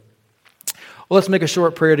Well, let's make a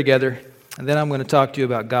short prayer together, and then I'm going to talk to you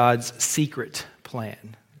about God's secret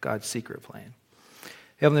plan. God's secret plan.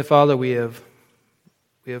 Heavenly Father, we have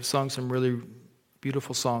sung some really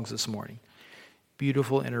beautiful songs this morning.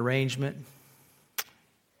 Beautiful in arrangement,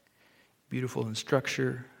 beautiful in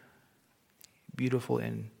structure, beautiful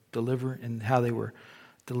in how they were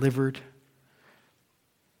delivered.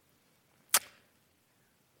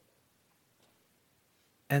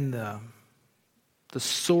 And the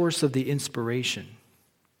source of the inspiration,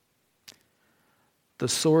 the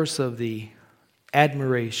source of the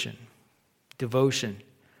admiration, devotion,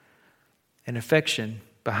 and affection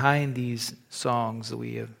behind these songs that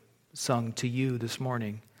we have sung to you this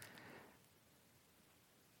morning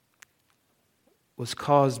was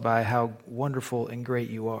caused by how wonderful and great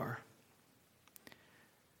you are.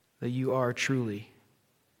 That you are truly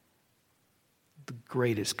the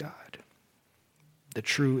greatest God, the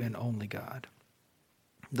true and only God,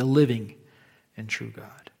 the living and true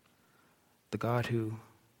God, the God who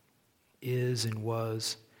is and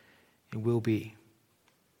was and will be.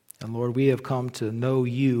 And Lord, we have come to know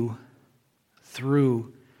you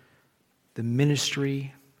through the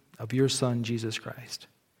ministry of your Son, Jesus Christ.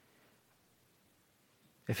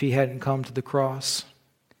 If he hadn't come to the cross,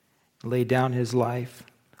 laid down his life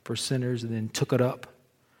for sinners, and then took it up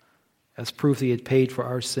as proof that he had paid for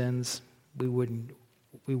our sins, we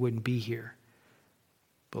wouldn't be here.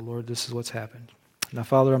 But Lord, this is what's happened. Now,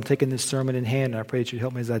 Father, I'm taking this sermon in hand, and I pray that you'd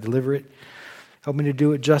help me as I deliver it. Help me to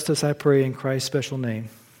do it justice, I pray, in Christ's special name.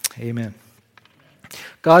 Amen.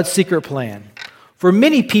 God's secret plan. For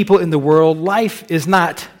many people in the world, life is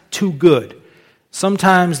not too good.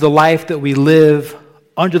 Sometimes the life that we live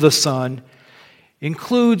under the sun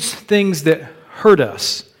includes things that hurt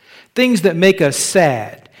us, things that make us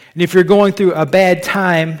sad. And if you're going through a bad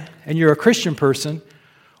time and you're a Christian person,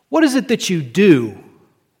 what is it that you do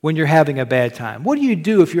when you're having a bad time? What do you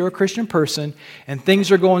do if you're a Christian person and things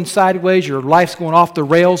are going sideways, your life's going off the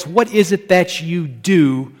rails? What is it that you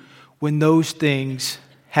do when those things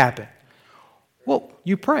happen? Well,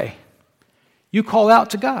 you pray. You call out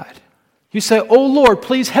to God. You say, "Oh Lord,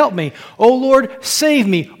 please help me. Oh Lord, save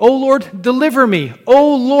me. Oh Lord, deliver me.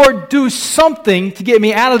 Oh Lord, do something to get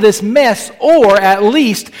me out of this mess," or at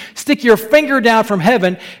least stick your finger down from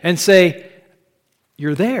heaven and say,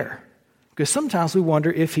 "You're there." Because sometimes we wonder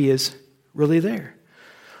if he is really there.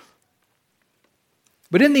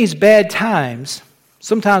 But in these bad times,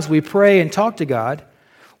 sometimes we pray and talk to God.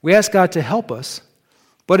 We ask God to help us.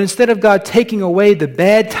 But instead of God taking away the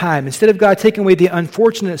bad time, instead of God taking away the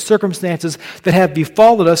unfortunate circumstances that have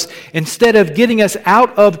befallen us, instead of getting us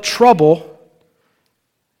out of trouble,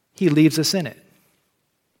 he leaves us in it.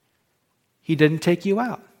 He didn't take you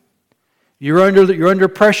out. You're under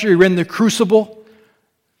pressure, you're in the crucible,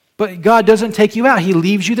 but God doesn't take you out. He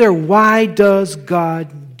leaves you there. Why does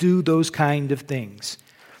God do those kind of things?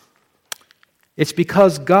 It's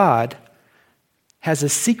because God has a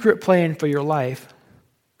secret plan for your life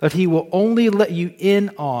that he will only let you in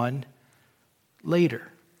on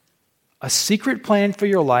later. A secret plan for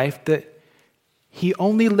your life that he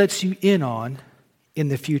only lets you in on in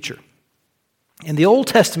the future. In the Old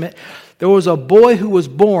Testament, there was a boy who was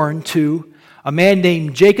born to a man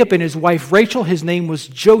named Jacob and his wife Rachel. His name was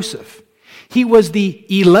Joseph. He was the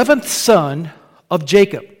 11th son of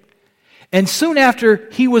Jacob. And soon after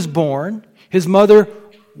he was born, his mother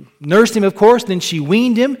nursed him, of course, then she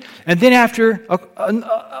weaned him. And then after,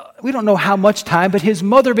 we don't know how much time, but his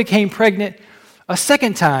mother became pregnant a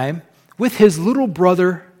second time with his little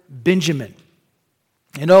brother, Benjamin.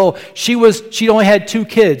 You know, she only had 2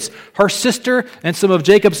 kids. Her sister and some of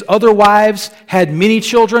Jacob's other wives had many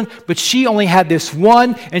children, but she only had this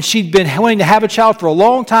one, and she'd been wanting to have a child for a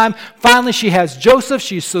long time. Finally, she has Joseph.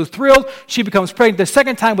 She's so thrilled. She becomes pregnant the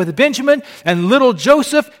second time with Benjamin, and little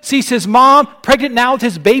Joseph sees his mom pregnant now with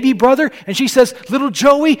his baby brother, and she says, "Little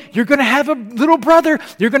Joey, you're going to have a little brother.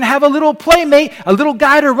 You're going to have a little playmate, a little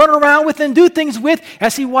guy to run around with and do things with,"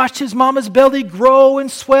 as he watched his mama's belly grow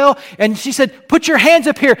and swell. And she said, "Put your hands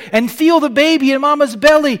up here and feel the baby in mama's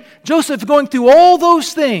belly." Joseph going through all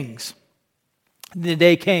those things. And the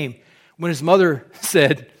day came when his mother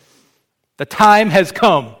said, "The time has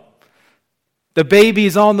come. The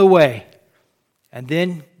baby's on the way." And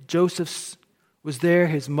then Joseph was there.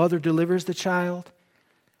 His mother delivers the child.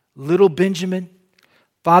 Little Benjamin.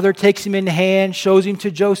 Father takes him in hand, shows him to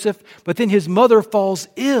Joseph. But then his mother falls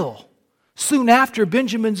ill soon after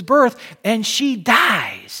Benjamin's birth, and she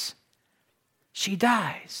dies. She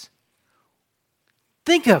dies.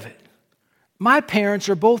 Think of it. My parents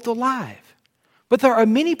are both alive. But there are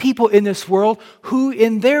many people in this world who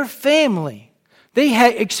in their family, They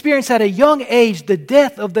had experienced at a young age the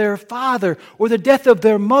death of their father or the death of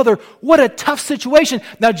their mother. What a tough situation.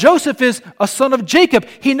 Now, Joseph is a son of Jacob.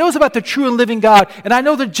 He knows about the true and living God. And I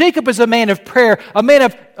know that Jacob is a man of prayer, a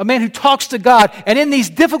man who talks to God. And in these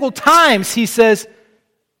difficult times, he says,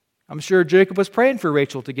 I'm sure Jacob was praying for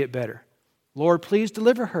Rachel to get better. Lord, please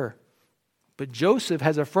deliver her. But Joseph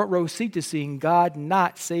has a front row seat to seeing God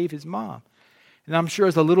not save his mom. And I'm sure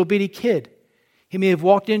as a little bitty kid, he may have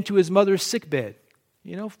walked into his mother's sickbed,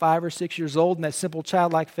 5 or 6 years old in that simple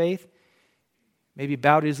childlike faith. Maybe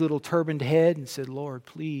bowed his little turbaned head and said, Lord,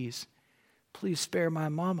 please spare my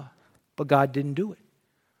mama. But God didn't do it.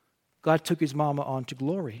 God took his mama on to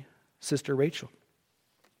glory, Sister Rachel.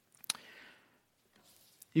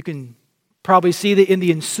 You can probably see that in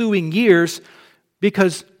the ensuing years,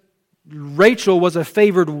 because Rachel was a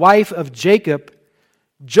favored wife of Jacob,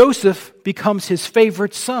 Joseph becomes his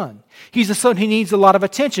favorite son. He's a son who needs a lot of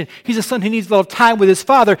attention. He's a son who needs a lot of time with his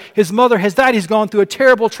father. His mother has died. He's gone through a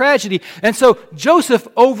terrible tragedy. And so Joseph,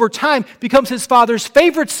 over time, becomes his father's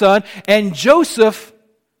favorite son. And Joseph,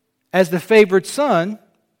 as the favorite son,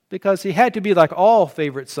 because he had to be like all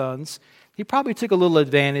favorite sons, he probably took a little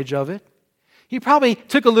advantage of it. He probably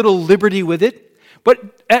took a little liberty with it.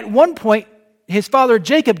 But at one point, his father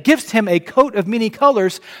Jacob gives him a coat of many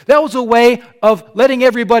colors. That was a way of letting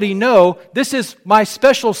everybody know, this is my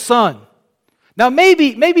special son. Now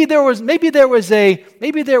maybe there was a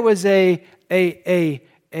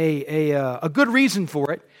good reason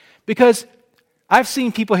for it, because I've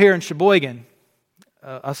seen people here in Sheboygan.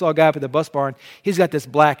 I saw a guy up at the bus barn. He's got this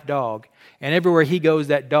black dog, and everywhere he goes,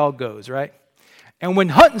 that dog goes, right? And when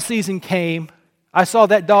hunting season came, I saw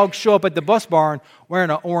that dog show up at the bus barn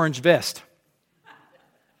wearing an orange vest.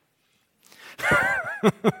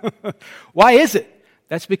 Why is it?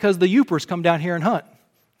 That's because the Yoopers come down here and hunt.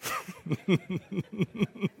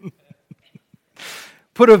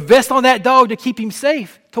 Put a vest on that dog to keep him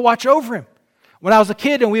safe, to watch over him. When I was a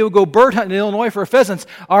kid and we would go bird hunting in Illinois for pheasants,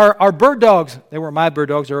 our bird dogs, they weren't my bird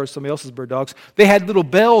dogs, they were somebody else's bird dogs, they had little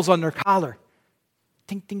bells on their collar.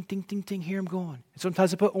 Ting, ting, ting, ting, ting, hear them going. And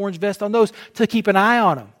sometimes I put orange vest on those to keep an eye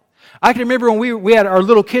on them. I can remember when we had our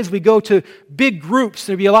little kids, we'd go to big groups.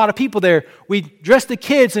 There'd be a lot of people there. We'd dress the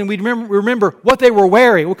kids and we'd remember what they were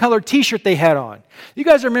wearing, what color t-shirt they had on. You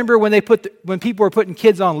guys remember when when people were putting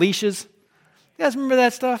kids on leashes? You guys remember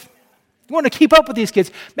that stuff? You want to keep up with these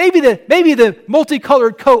kids. Maybe the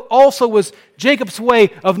multicolored coat also was Jacob's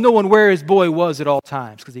way of knowing where his boy was at all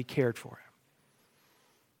times because he cared for him.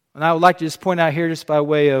 And I would like to just point out here, just by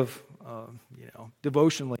way of,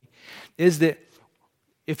 devotionally, is that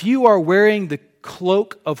if you are wearing the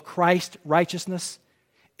cloak of Christ's righteousness,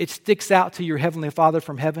 it sticks out to your Heavenly Father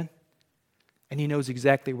from heaven, and He knows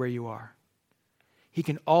exactly where you are. He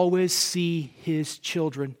can always see His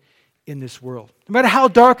children in this world. No matter how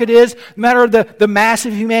dark it is, no matter the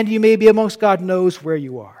massive humanity you may be amongst, God knows where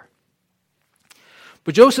you are.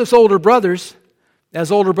 But Joseph's older brothers,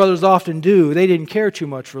 as older brothers often do, they didn't care too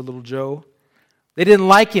much for little Joe. They didn't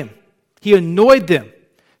like him. He annoyed them.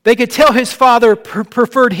 They could tell his father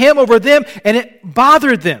preferred him over them, and it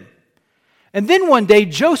bothered them. And then one day,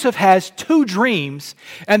 Joseph has 2 dreams,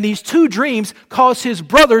 and these 2 dreams cause his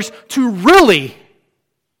brothers to really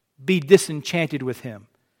be disenchanted with him.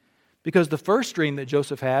 Because the first dream that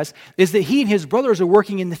Joseph has is that he and his brothers are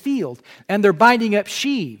working in the field, and they're binding up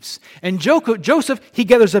sheaves. And Joseph, he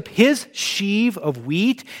gathers up his sheaf of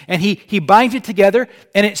wheat, and he binds it together,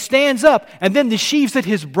 and it stands up. And then the sheaves that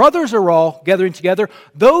his brothers are all gathering together,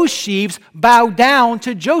 those sheaves bow down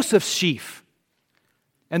to Joseph's sheaf.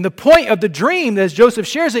 And the point of the dream, as Joseph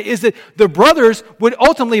shares it, is that the brothers would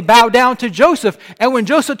ultimately bow down to Joseph. And when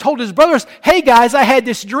Joseph told his brothers, hey guys, I had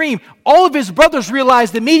this dream, all of his brothers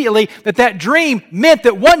realized immediately that dream meant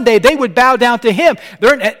that one day they would bow down to him.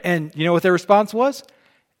 And you know what their response was?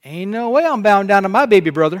 Ain't no way I'm bowing down to my baby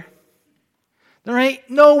brother. There ain't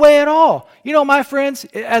no way at all. You know, my friends,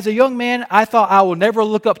 as a young man, I thought I will never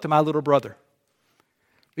look up to my little brother.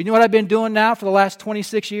 You know what I've been doing now for the last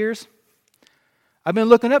 26 years? I've been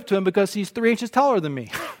looking up to him because he's 3 inches taller than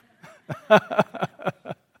me.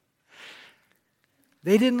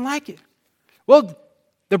 They didn't like it. Well,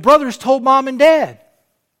 the brothers told mom and dad.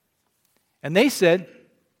 And they said,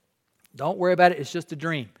 don't worry about it, it's just a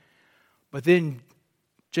dream. But then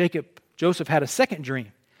Joseph had a second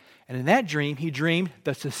dream. And in that dream, he dreamed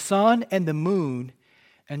that the sun and the moon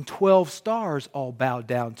and 12 stars all bowed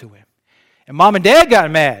down to him. And mom and dad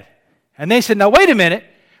got mad. And they said, now wait a minute.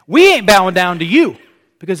 We ain't bowing down to you,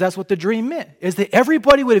 because that's what the dream meant, is that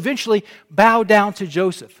everybody would eventually bow down to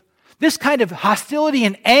Joseph. This kind of hostility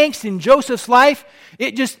and angst in Joseph's life,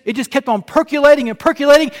 it just kept on percolating and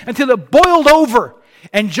percolating until it boiled over.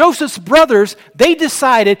 And Joseph's brothers, they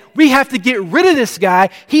decided, we have to get rid of this guy.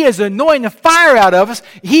 He is annoying the fire out of us.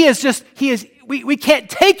 We can't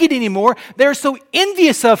take it anymore. They're so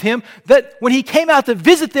envious of him that when he came out to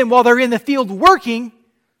visit them while they're in the field working,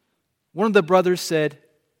 one of the brothers said,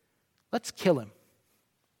 let's kill him.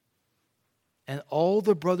 And all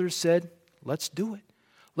the brothers said, let's do it.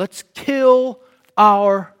 Let's kill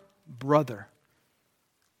our brother.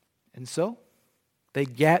 And so they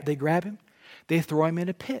grab him, they throw him in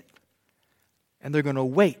a pit, and they're going to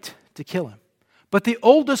wait to kill him. But the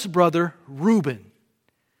oldest brother, Reuben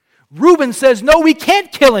says, no, we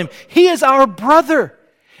can't kill him. He is our brother.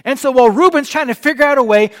 And so while Reuben's trying to figure out a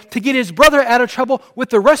way to get his brother out of trouble with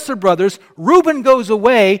the rest of the brothers, Reuben goes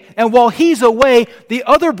away, and while he's away, the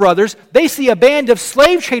other brothers, they see a band of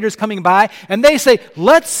slave traders coming by, and they say,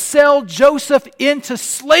 let's sell Joseph into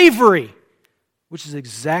slavery, which is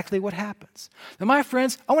exactly what happens. Now, my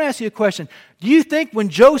friends, I want to ask you a question. Do you think when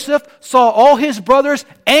Joseph saw all his brothers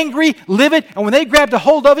angry, livid, and when they grabbed a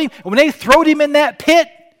hold of him, and when they throwed him in that pit,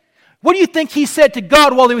 what do you think he said to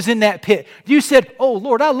God while he was in that pit? You said, oh,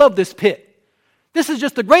 Lord, I love this pit. This is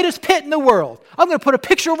just the greatest pit in the world. I'm going to put a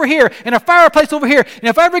picture over here and a fireplace over here. And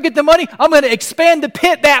if I ever get the money, I'm going to expand the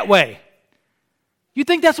pit that way. You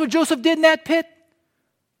think that's what Joseph did in that pit?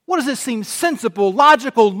 What does it seem sensible,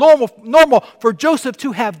 logical, normal for Joseph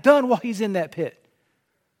to have done while he's in that pit?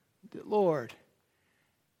 Lord,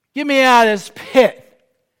 get me out of this pit.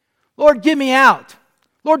 Lord, get me out.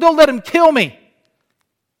 Lord, don't let him kill me.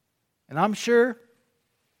 And I'm sure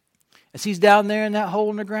as he's down there in that hole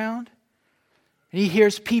in the ground, and he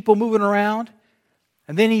hears people moving around,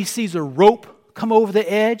 and then he sees a rope come over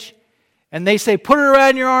the edge, and they say, put it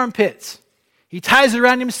around your armpits. He ties it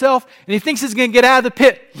around himself, and he thinks he's going to get out of the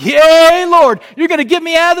pit. Yay, Lord, you're going to get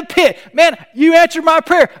me out of the pit. Man, you answered my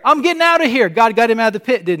prayer. I'm getting out of here. God got him out of the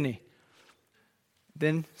pit, didn't he?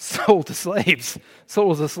 Then sold to slaves.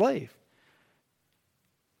 Sold as a slave.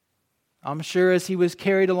 I'm sure as he was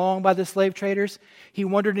carried along by the slave traders, he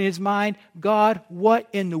wondered in his mind, God, what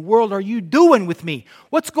in the world are you doing with me?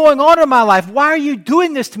 What's going on in my life? Why are you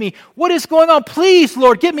doing this to me? What is going on? Please,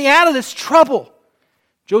 Lord, get me out of this trouble.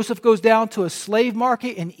 Joseph goes down to a slave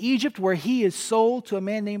market in Egypt where he is sold to a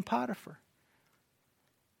man named Potiphar.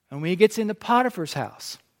 And when he gets into Potiphar's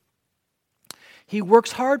house, he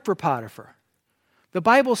works hard for Potiphar. The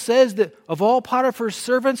Bible says that of all Potiphar's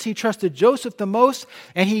servants, he trusted Joseph the most,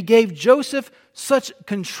 and he gave Joseph such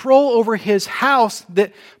control over his house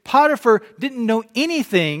that Potiphar didn't know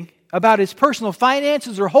anything about his personal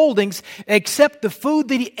finances or holdings except the food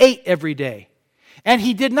that he ate every day. And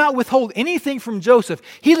he did not withhold anything from Joseph.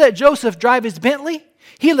 He let Joseph drive his Bentley.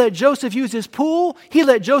 He let Joseph use his pool. He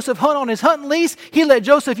let Joseph hunt on his hunting lease. He let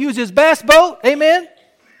Joseph use his bass boat. Amen?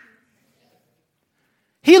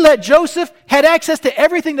 He let Joseph had access to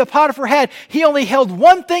everything that Potiphar had. He only held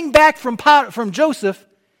one thing back from Joseph,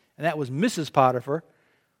 and that was Mrs. Potiphar,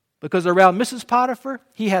 because around Mrs. Potiphar,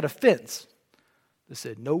 he had a fence that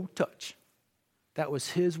said, no touch. That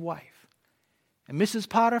was his wife. And Mrs.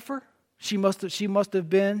 Potiphar, she must have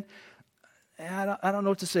been, I don't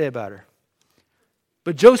know what to say about her.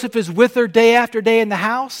 But Joseph is with her day after day in the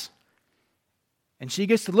house, and she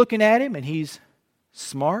gets to looking at him, and he's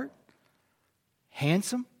smart,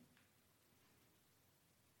 handsome,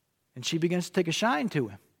 and she begins to take a shine to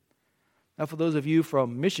him. Now, for those of you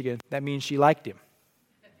from Michigan, that means she liked him.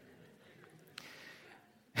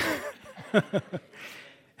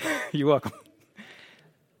 You're welcome.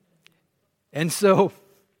 And so,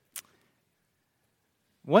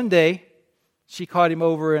 one day, she caught him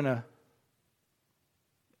over in a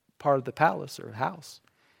part of the palace or house,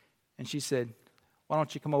 and she said, why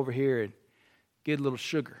don't you come over here and get a little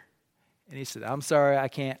sugar? And he said, I'm sorry, I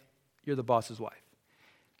can't. You're the boss's wife.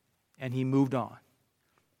 And he moved on.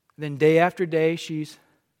 Then day after day, she's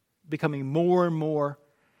becoming more and more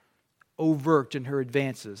overt in her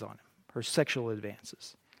advances on him, her sexual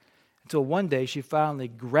advances. Until one day, she finally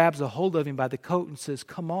grabs a hold of him by the coat and says,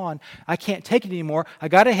 come on, I can't take it anymore. I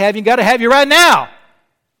got to have you right now.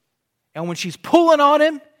 And when she's pulling on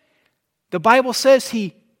him, the Bible says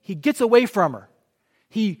he gets away from her.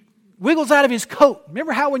 He wiggles out of his coat.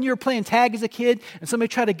 Remember how when you were playing tag as a kid and somebody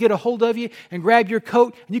tried to get a hold of you and grab your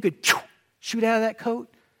coat and you could shoot out of that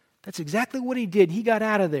coat? That's exactly what he did. He got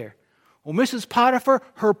out of there. Well, Mrs. Potiphar,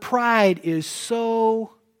 her pride is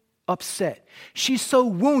so upset. She's so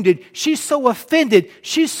wounded. She's so offended.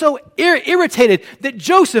 She's so irritated that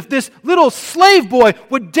Joseph, this little slave boy,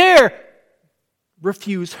 would dare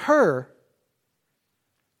refuse her.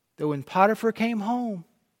 That when Potiphar came home,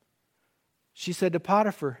 She said to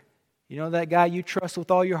Potiphar, you know that guy you trust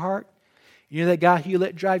with all your heart? You know that guy who you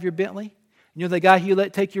let drive your Bentley? You know that guy who you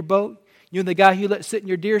let take your boat? You know the guy who you let sit in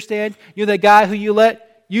your deer stand? You know that guy who you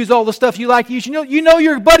let use all the stuff you like to use? You know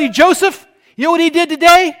your buddy Joseph? You know what he did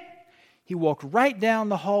today? He walked right down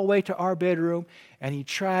the hallway to our bedroom and he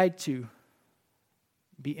tried to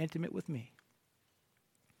be intimate with me.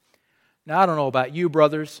 Now, I don't know about you,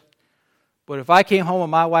 brothers, but if I came home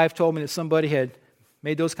and my wife told me that somebody had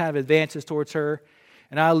made those kind of advances towards her,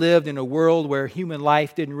 and I lived in a world where human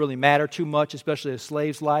life didn't really matter too much, especially a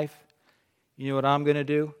slave's life, you know what I'm going to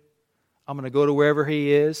do? I'm going to go to wherever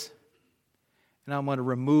he is, and I'm going to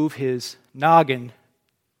remove his noggin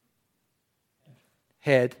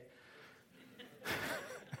head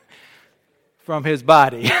from his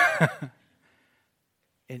body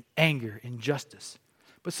in anger, in justice.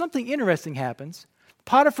 But something interesting happens.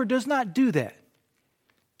 Potiphar does not do that.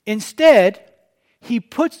 Instead, he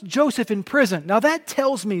puts Joseph in prison. Now that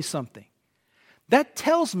tells me something. That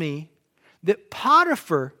tells me that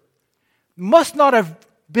Potiphar must not have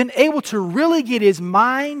been able to really get his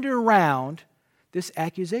mind around this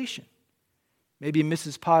accusation. Maybe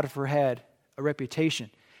Mrs. Potiphar had a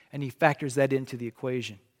reputation, and he factors that into the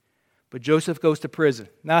equation. But Joseph goes to prison.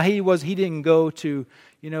 Now he didn't go to,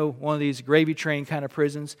 one of these gravy train kind of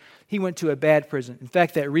prisons. He went to a bad prison. In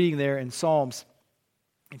fact, that reading there in Psalms,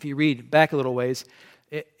 if you read back a little ways,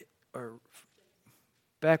 or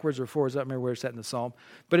backwards or forwards, I don't remember where it's at in the Psalm,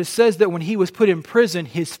 but it says that when he was put in prison,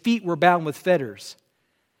 his feet were bound with fetters.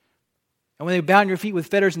 And when they bound your feet with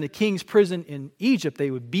fetters in the king's prison in Egypt,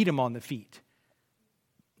 they would beat him on the feet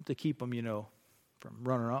to keep him, from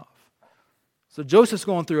running off. So Joseph's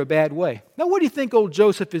going through a bad way. Now, what do you think old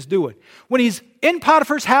Joseph is doing? When he's in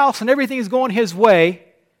Potiphar's house and everything is going his way,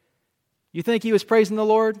 you think he was praising the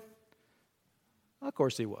Lord? Well, of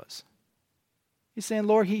course he was. He's saying,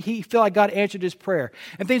 Lord, he felt like God answered his prayer.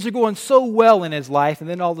 And things are going so well in his life, and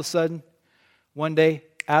then all of a sudden, one day,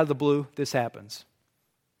 out of the blue, this happens.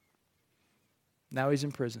 Now he's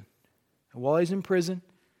in prison. And while he's in prison,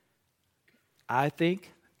 I think,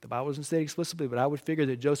 the Bible doesn't say it explicitly, but I would figure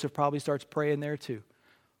that Joseph probably starts praying there too.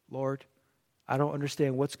 Lord, I don't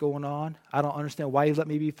understand what's going on. I don't understand why you let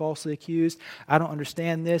me be falsely accused. I don't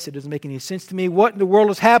understand this. It doesn't make any sense to me. What in the world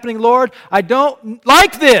is happening, Lord? I don't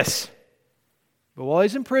like this. But while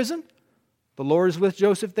he's in prison, the Lord is with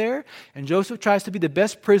Joseph there, and Joseph tries to be the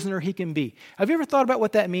best prisoner he can be. Have you ever thought about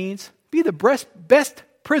what that means? Be the best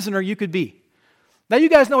prisoner you could be. Now you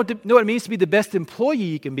guys know what it means to be the best employee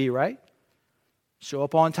you can be, right? Show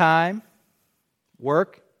up on time,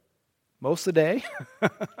 work most of the day,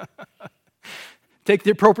 take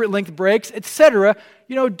the appropriate length breaks, etc.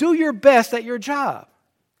 Do your best at your job.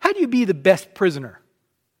 How do you be the best prisoner?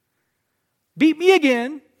 Beat me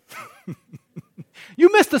again.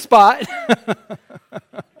 You missed the spot.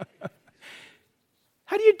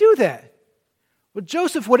 How do you do that? Well,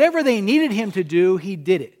 Joseph, whatever they needed him to do, he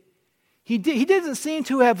did it. He doesn't seem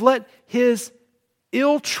to have let his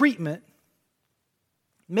ill treatment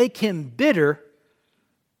make him bitter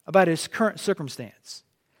about his current circumstance.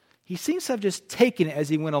 He seems to have just taken it as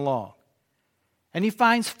he went along. And he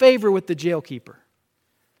finds favor with the jailkeeper.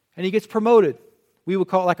 And he gets promoted. We would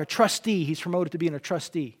call it like a trustee. He's promoted to being a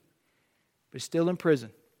trustee. But he's still in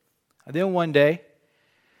prison. And then one day,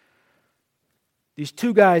 these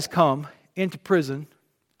two guys come into prison.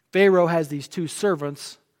 Pharaoh has these two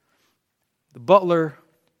servants, the butler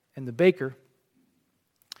and the baker.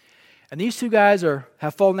 And these two guys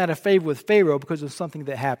have fallen out of favor with Pharaoh because of something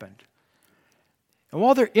that happened. And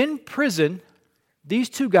while they're in prison, these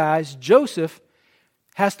two guys, Joseph,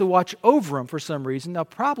 has to watch over them for some reason. Now,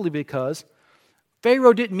 probably because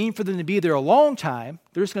Pharaoh didn't mean for them to be there a long time.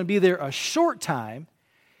 They're just going to be there a short time.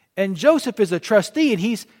 And Joseph is a trustee, and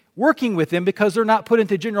he's working with them because they're not put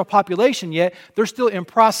into general population yet. They're still in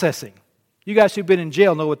processing. You guys who've been in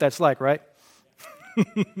jail know what that's like, right?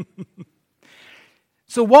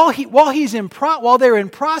 So while they're in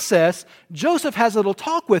process, Joseph has a little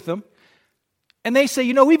talk with them, and they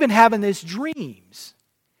say, we've been having these dreams.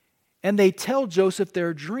 And they tell Joseph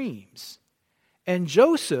their dreams. And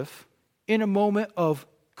Joseph, in a moment of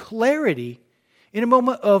clarity, in a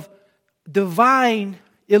moment of divine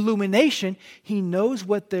illumination, he knows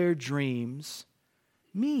what their dreams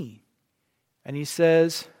mean. And he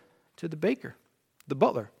says to the baker, the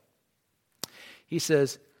butler, he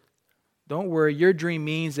says, don't worry, your dream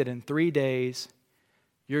means that in 3 days,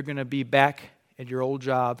 you're going to be back at your old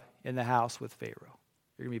job in the house with Pharaoh.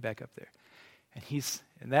 You're going to be back up there.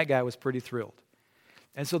 And that guy was pretty thrilled.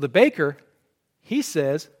 And so the baker, he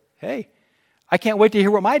says, hey, I can't wait to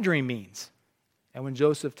hear what my dream means. And when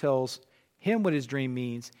Joseph tells him what his dream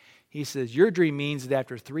means, He says, your dream means that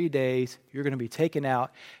after 3 days, you're going to be taken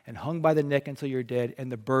out and hung by the neck until you're dead,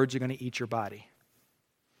 and the birds are going to eat your body.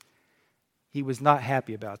 He was not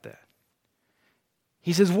happy about that.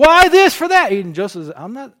 He says, why this for that? And Joseph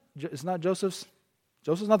says, it's not Joseph's.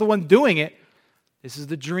 Joseph's not the one doing it. This is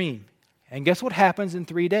the dream. And guess what happens in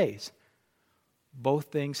 3 days? Both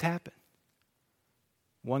things happen.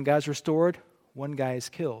 One guy's restored, one guy is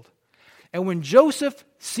killed. And when Joseph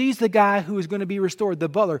sees the guy who is going to be restored, the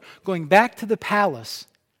butler, going back to the palace,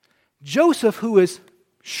 Joseph, who is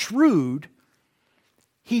shrewd,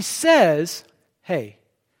 he says, hey,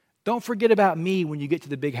 don't forget about me when you get to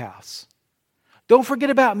the big house. Don't forget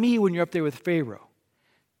about me when you're up there with Pharaoh.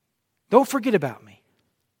 Don't forget about me.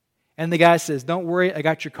 And the guy says, don't worry, I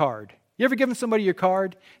got your card. You ever given somebody your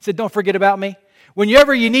card? Said, don't forget about me.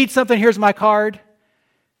 Whenever you need something, here's my card.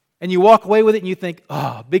 And you walk away with it and you think,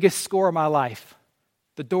 oh, biggest score of my life.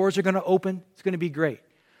 The doors are going to open. It's going to be great.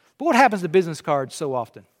 But what happens to business cards so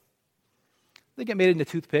often? They get made into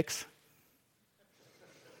toothpicks.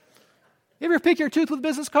 You ever pick your tooth with a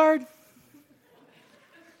business card?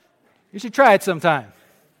 You should try it sometime.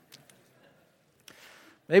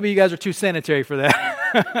 Maybe you guys are too sanitary for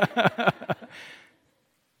that.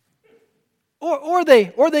 or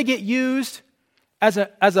they get used as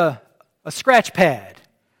a scratch pad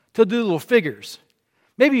to do little figures.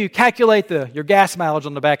 Maybe you calculate your gas mileage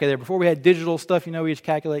on the back of there. Before we had digital stuff, we used to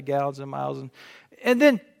calculate gallons and miles, and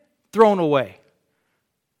then thrown away.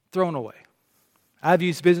 Thrown away. I've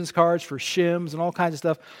used business cards for shims and all kinds of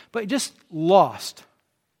stuff, but just lost.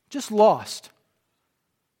 Just lost.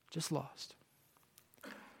 Just lost.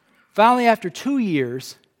 Finally, after 2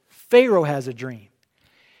 years, Pharaoh has a dream.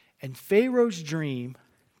 And Pharaoh's dream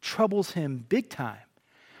troubles him big time.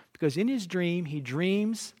 Because in his dream, he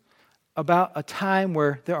dreams about a time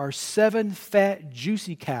where there are 7 fat,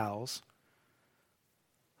 juicy cows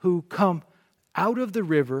who come out of the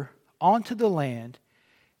river onto the land,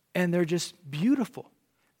 and they're just beautiful.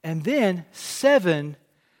 And then 7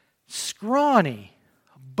 scrawny,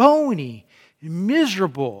 bony,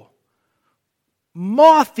 miserable,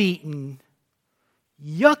 moth-eaten,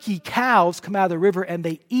 yucky cows come out of the river, and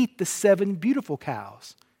they eat the 7 beautiful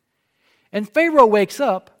cows. And Pharaoh wakes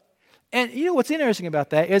up, and you know what's interesting about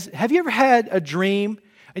that is, have you ever had a dream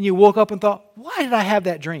and you woke up and thought, why did I have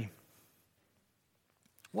that dream?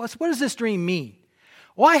 What does this dream mean?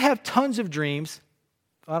 Well, I have tons of dreams.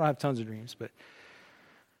 I don't have tons of dreams, but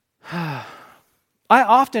I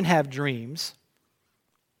often have dreams,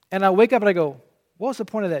 and I wake up and I go, what was the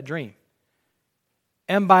point of that dream?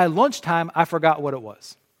 And by lunchtime, I forgot what it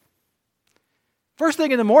was. First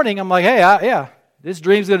thing in the morning, I'm like, hey, this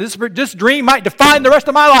dream might define the rest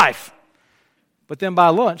of my life. But then by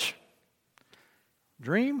lunch,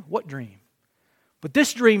 dream? What dream? But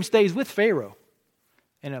this dream stays with Pharaoh,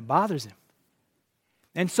 and it bothers him.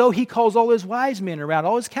 And so he calls all his wise men around,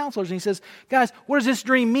 all his counselors, and he says, guys, what does this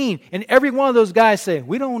dream mean? And every one of those guys say,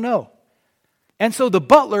 we don't know. And so the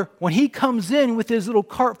butler, when he comes in with his little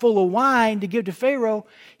cart full of wine to give to Pharaoh,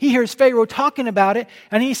 he hears Pharaoh talking about it,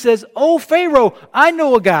 and he says, oh, Pharaoh, I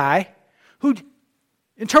know a guy who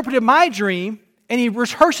interpreted my dream, and he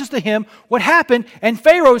rehearses to him what happened, and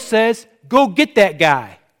Pharaoh says, go get that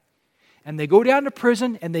guy. And they go down to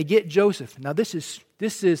prison, and they get Joseph. Now, this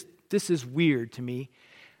is weird to me.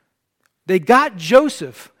 They got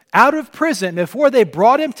Joseph out of prison. Before they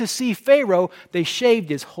brought him to see Pharaoh, they shaved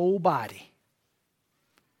his whole body.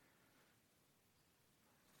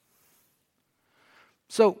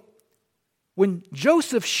 So, when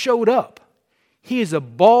Joseph showed up, he is a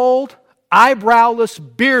bald, eyebrowless,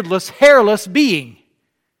 beardless, hairless being,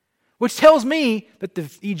 which tells me that the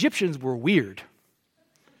Egyptians were weird.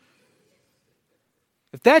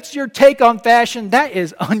 If that's your take on fashion, that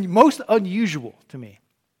is most unusual to me.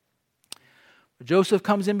 But Joseph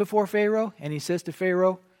comes in before Pharaoh, and he says to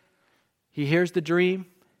Pharaoh, he hears the dream.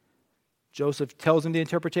 Joseph tells him the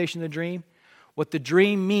interpretation of the dream. What the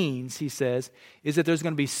dream means, he says, is that there's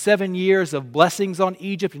going to be 7 years of blessings on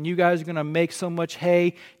Egypt, and you guys are going to make so much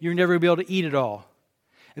hay, you're never going to be able to eat it all.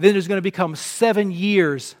 And then there's going to become 7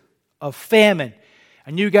 years of famine,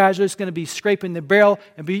 and you guys are just going to be scraping the barrel,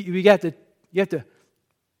 and you have to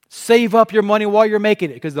save up your money while you're making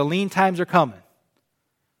it, because the lean times are coming.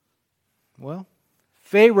 Well,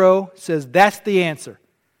 Pharaoh says that's the answer.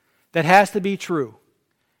 That has to be true.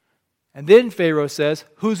 And then Pharaoh says,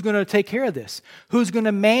 who's going to take care of this? Who's going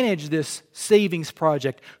to manage this savings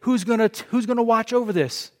project? Who's going to watch over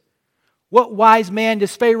this? What wise man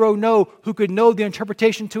does Pharaoh know who could know the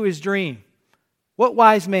interpretation to his dream? What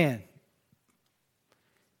wise man?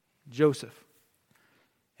 Joseph.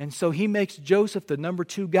 And so he makes Joseph the number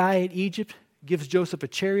 2 guy in Egypt. gives Joseph a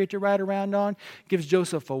chariot to ride around on, gives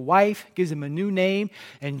Joseph a wife, gives him a new name,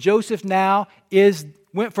 and Joseph now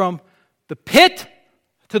went from the pit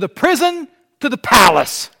to the prison to the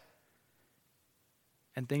palace.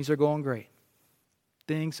 And things are going great.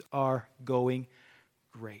 Things are going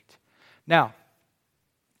great. Now,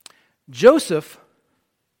 Joseph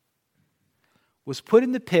was put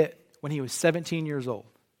in the pit when he was 17 years old.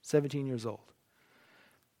 17 years old.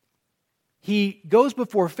 He goes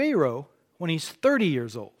before Pharaoh when he's 30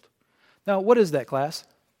 years old. Now, what is that, class?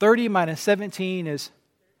 30 minus 17 is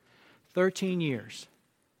 13 years.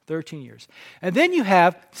 13 years. And then you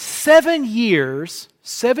have 7 years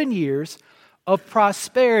of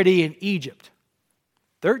prosperity in Egypt.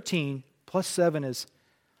 13 plus 7 is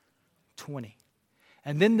 20.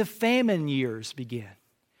 And then the famine years began.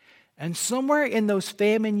 And somewhere in those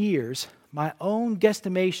famine years, my own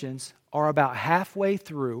guesstimations are about halfway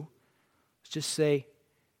through, let's just say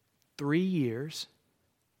 3 years.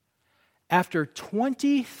 After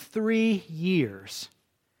 23 years,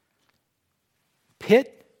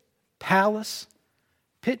 pit,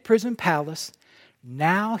 prison, palace,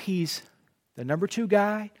 now he's the number 2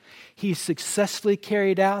 guy. He's successfully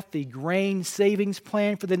carried out the grain savings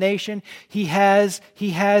plan for the nation. He has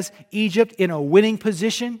Egypt in a winning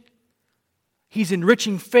position. He's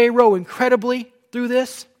enriching Pharaoh incredibly through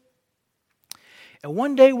this. And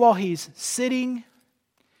one day while he's sitting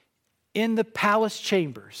in the palace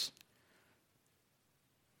chambers,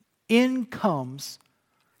 in comes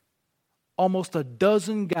almost a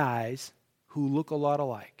dozen guys who look a lot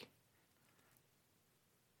alike.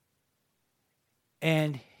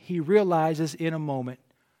 And he realizes in a moment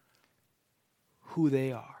who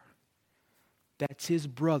they are. That's his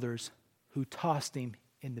brothers who tossed him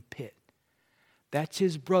in the pit. That's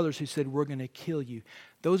his brothers who said, we're going to kill you.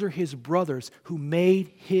 Those are his brothers who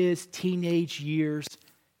made his teenage years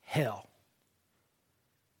hell.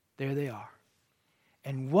 There they are.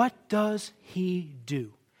 And what does he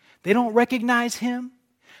do? They don't recognize him.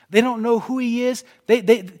 They don't know who he is.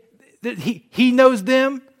 He knows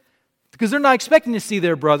them because they're not expecting to see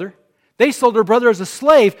their brother. They sold their brother as a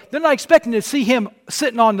slave. They're not expecting to see him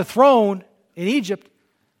sitting on the throne in Egypt.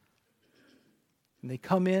 And they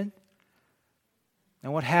come in.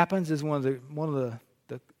 And what happens is one of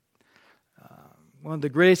the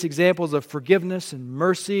greatest examples of forgiveness and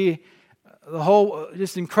mercy, the whole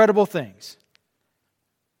just incredible things.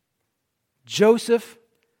 Joseph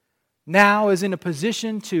now is in a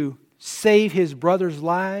position to save his brothers'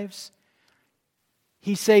 lives.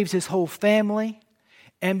 He saves his whole family.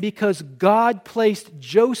 And because God placed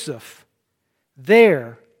Joseph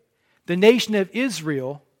there, the nation of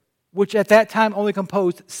Israel, which at that time only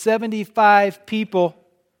composed 75 people,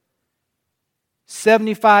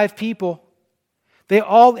 they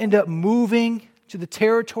all end up moving to the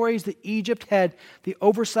territories that Egypt had the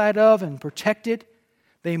oversight of and protected.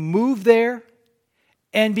 They move there,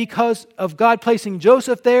 and because of God placing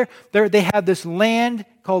Joseph there, they have this land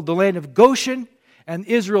called the land of Goshen, and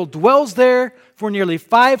Israel dwells there for nearly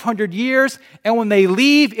 500 years. And when they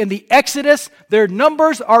leave in the Exodus, their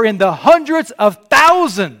numbers are in the hundreds of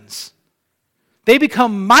thousands. They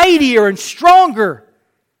become mightier and stronger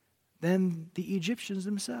than the Egyptians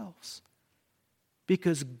themselves,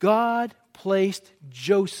 because God placed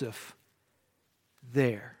Joseph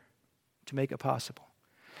there to make it possible.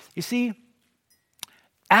 You see,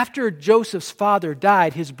 after Joseph's father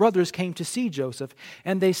died, his brothers came to see Joseph,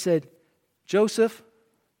 and they said, Joseph,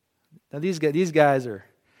 now these guys are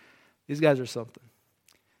something.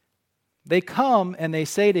 They come and they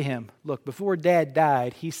say to him, look, before Dad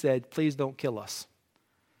died, he said, please don't kill us.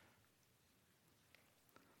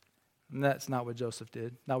 And that's not what Joseph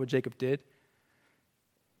did, not what Jacob did.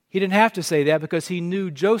 He didn't have to say that because he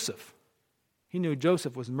knew Joseph. He knew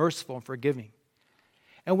Joseph was merciful and forgiving.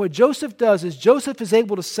 And what Joseph does is Joseph is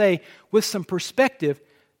able to say with some perspective,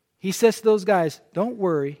 he says to those guys, don't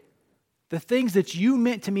worry. The things that you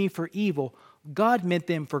meant to me for evil, God meant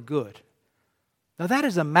them for good. Now that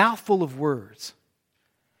is a mouthful of words.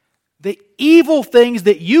 The evil things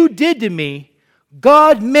that you did to me,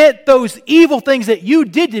 God meant those evil things that you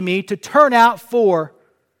did to me to turn out for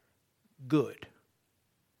good.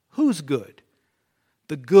 Who's good?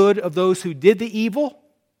 The good of those who did the evil?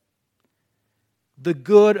 The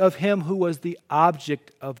good of him who was the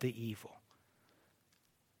object of the evil.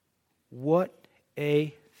 What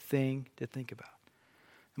a thing to think about.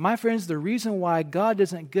 My friends, the reason why God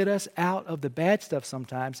doesn't get us out of the bad stuff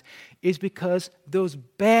sometimes is because those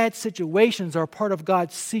bad situations are part of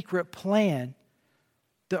God's secret plan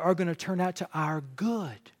that are going to turn out to our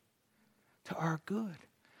good. To our good.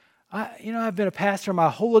 I've been a pastor my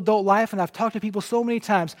whole adult life, and I've talked to people so many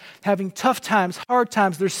times, having tough times, hard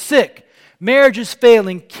times. They're sick. Marriage is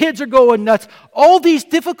failing. Kids are going nuts. All these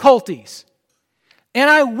difficulties. And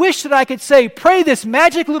I wish that I could say, pray this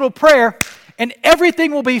magic little prayer, and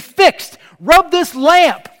everything will be fixed. Rub this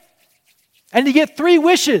lamp, and you get 3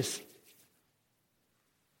 wishes.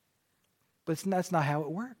 But that's not how it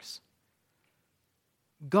works.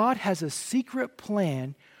 God has a secret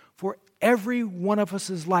plan for every one of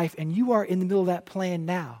us' life, and you are in the middle of that plan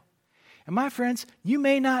now. And my friends, you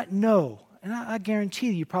may not know, and I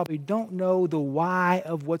guarantee you probably don't know the why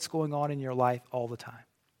of what's going on in your life all the time.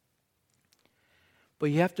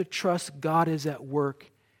 But you have to trust God is at work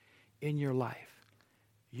in your life.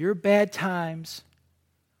 Your bad times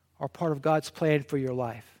are part of God's plan for your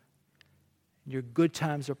life. Your good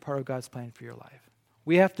times are part of God's plan for your life.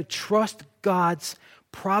 We have to trust God's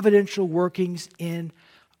providential workings in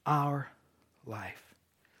our life.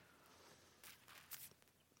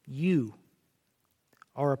 You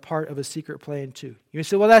are a part of a secret plan too. You may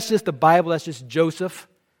say, well, that's just the Bible, that's just Joseph.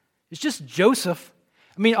 It's just Joseph.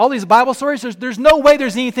 I mean, all these Bible stories, there's no way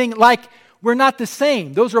there's anything like we're not the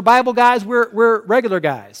same. Those are Bible guys, we're regular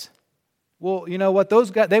guys. Well, you know what?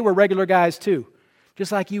 Those guys, they were regular guys too,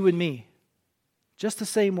 just like you and me. Just the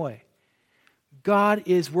same way. God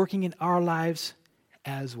is working in our lives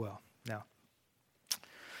as well. Now,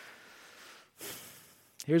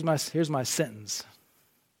 here's my sentence.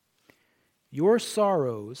 Your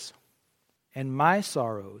sorrows and my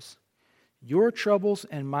sorrows, your troubles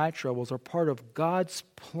and my troubles are part of God's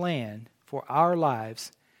plan for our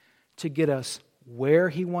lives to get us where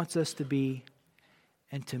He wants us to be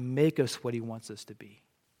and to make us what He wants us to be.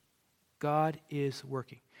 God is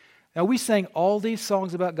working. Now, we sang all these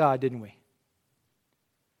songs about God, didn't we?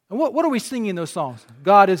 And what are we singing in those songs?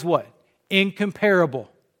 God is what? Incomparable.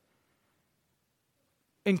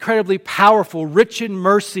 Incredibly powerful, rich in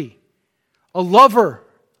mercy. A lover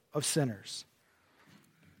of sinners.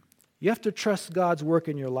 You have to trust God's work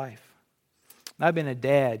in your life. I've been a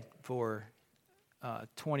dad for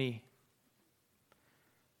 20,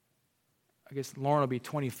 I guess Lauren will be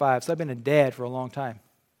 25, so I've been a dad for a long time.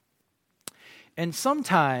 And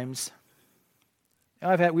sometimes,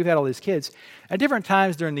 we've had all these kids. At different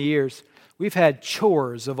times during the years, we've had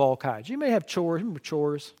chores of all kinds. You may have chores. Remember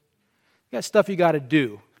chores? You got stuff you got to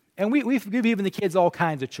do. And we've given the kids all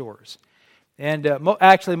kinds of chores. And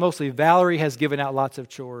actually, mostly Valerie has given out lots of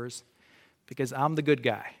chores because I'm the good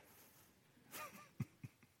guy.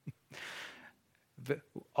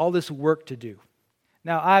 All this work to do.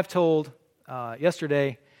 Now, I've told,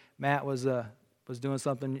 yesterday, Matt was doing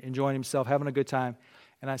something, enjoying himself, having a good time.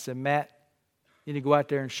 And I said, Matt, you need to go out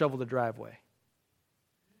there and shovel the driveway.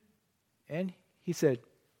 And he said,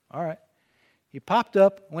 all right. He popped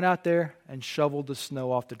up, went out there, and shoveled the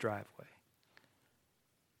snow off the driveway.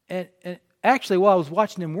 And actually, while I was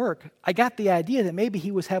watching him work, I got the idea that maybe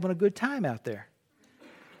he was having a good time out there.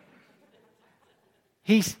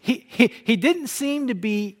 He didn't seem to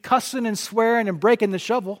be cussing and swearing and breaking the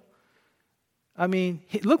shovel. I mean,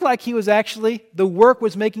 it looked like he was actually, the work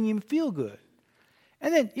was making him feel good.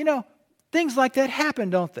 And then, things like that happen,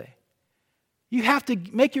 don't they? You have to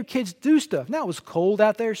make your kids do stuff. Now, it was cold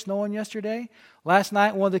out there, snowing yesterday. Last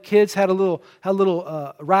night, one of the kids had a little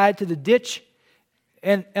ride to the ditch.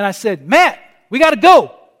 And I said, Matt, we got to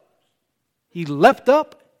go. He leapt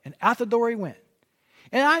up, and out the door he went.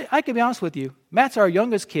 And I can be honest with you, Matt's our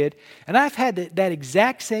youngest kid, and I've had that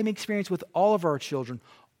exact same experience with all of our children,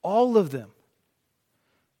 all of them.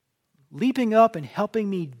 Leaping up and helping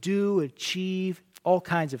me achieve all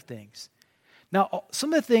kinds of things. Now,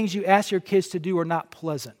 some of the things you ask your kids to do are not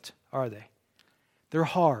pleasant, are they? They're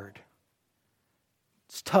hard.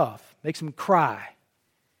 It's tough. Makes them cry.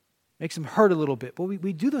 Makes them hurt a little bit. But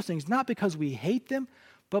we do those things not because we hate them,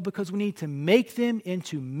 but because we need to make them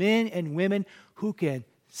into men and women who can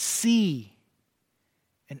see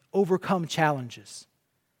and overcome challenges.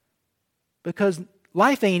 Because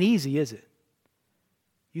life ain't easy, is it?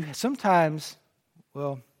 Sometimes,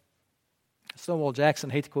 Stonewall Jackson,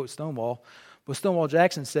 I hate to quote Stonewall, but Stonewall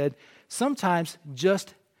Jackson said, sometimes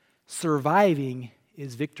just surviving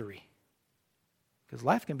is victory. Because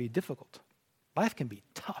life can be difficult. Life can be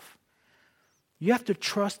tough. You have to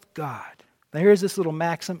trust God. Now here's this little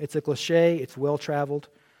maxim. It's a cliche. It's well-traveled.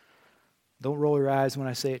 Don't roll your eyes when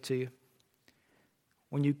I say it to you.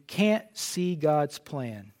 When you can't see God's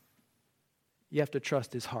plan, you have to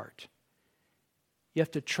trust His heart. You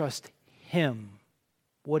have to trust Him,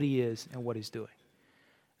 what He is and what He's doing.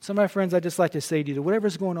 So my friends, I'd just like to say to you,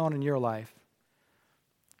 whatever's going on in your life,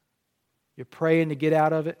 you're praying to get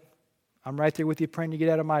out of it. I'm right there with you praying to get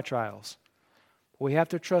out of my trials. We have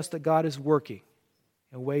to trust that God is working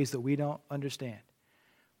in ways that we don't understand.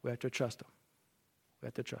 We have to trust Him. We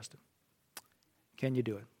have to trust Him. Can you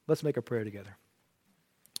do it? Let's make a prayer together.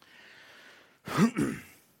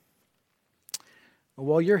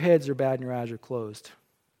 While your heads are bowed and your eyes are closed,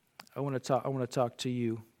 I want to talk to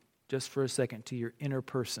you just for a second, to your inner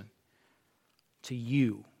person, to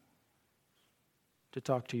you, to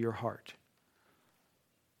talk to your heart.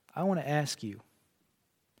 I want to ask you,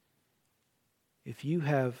 if you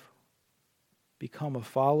have become a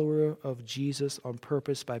follower of Jesus on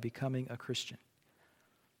purpose by becoming a Christian,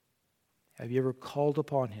 have you ever called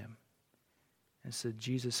upon Him and said,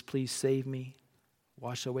 Jesus, please save me,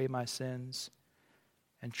 wash away my sins,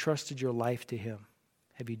 and trusted your life to Him?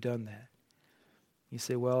 Have you done that? You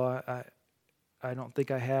say, well, I don't think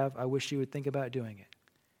I have. I wish you would think about doing it.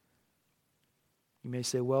 You may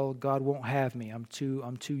say, well, God won't have me. I'm too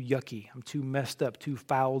yucky. I'm too messed up, too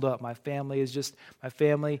fouled up. My family, is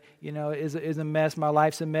a mess. My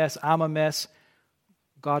life's a mess. I'm a mess.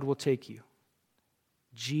 God will take you.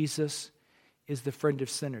 Jesus is the friend of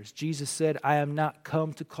sinners. Jesus said, I am not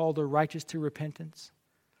come to call the righteous to repentance,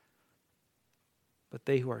 but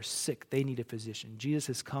they who are sick, they need a physician. Jesus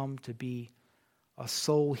has come to be a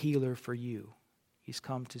soul healer for you. He's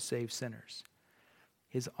come to save sinners.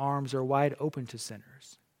 His arms are wide open to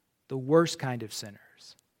sinners, the worst kind of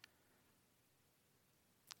sinners.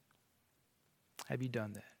 Have you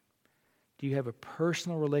done that? Do you have a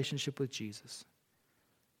personal relationship with Jesus?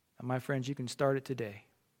 And my friends, you can start it today.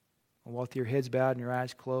 And while with your heads bowed and your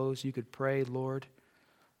eyes closed, you could pray, Lord,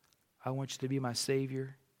 I want you to be my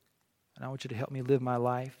Savior, and I want you to help me live my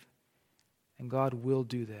life. And God will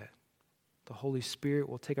do that. The Holy Spirit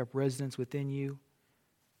will take up residence within you,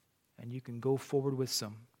 and you can go forward with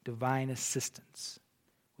some divine assistance,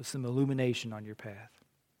 with some illumination on your path.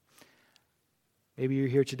 Maybe you're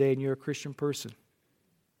here today and you're a Christian person,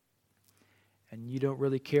 and you don't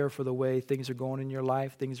really care for the way things are going in your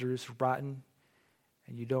life. Things are just rotten,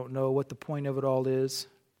 and you don't know what the point of it all is.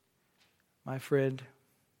 My friend,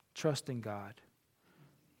 trust in God.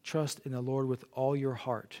 Trust in the Lord with all your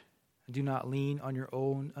heart, and do not lean on your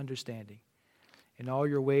own understanding. In all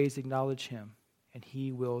your ways acknowledge Him, and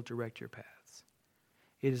He will direct your paths.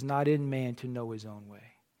 It is not in man to know his own way.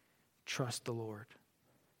 Trust the Lord.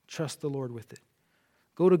 Trust the Lord with it.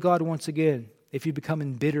 Go to God once again. If you become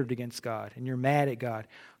embittered against God and you're mad at God,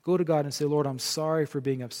 go to God and say, Lord, I'm sorry for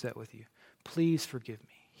being upset with you. Please forgive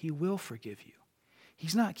me. He will forgive you.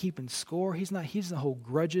 He's not keeping score. He doesn't hold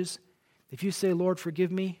grudges. If you say, Lord,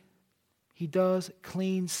 forgive me, He does.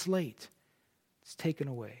 Clean slate. It's taken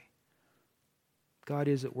away. God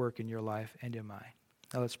is at work in your life and in mine.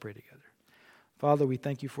 Now let's pray together. Father, we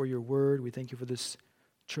thank you for your word. We thank you for this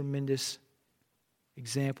tremendous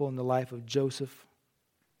example in the life of Joseph.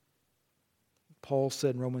 Paul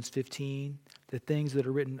said in Romans 15, the things that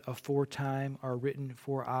are written aforetime are written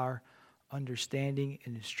for our understanding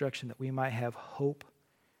and instruction, that we might have hope.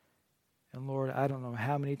 And Lord, I don't know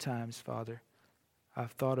how many times, Father,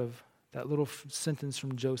 I've thought of that little sentence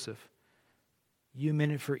from Joseph. You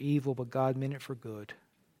meant it for evil, but God meant it for good,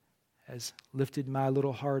 has lifted my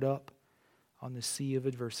little heart up on the sea of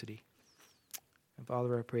adversity. And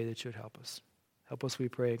Father, I pray that you would help us. Help us, we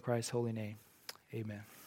pray, in Christ's holy name. Amen.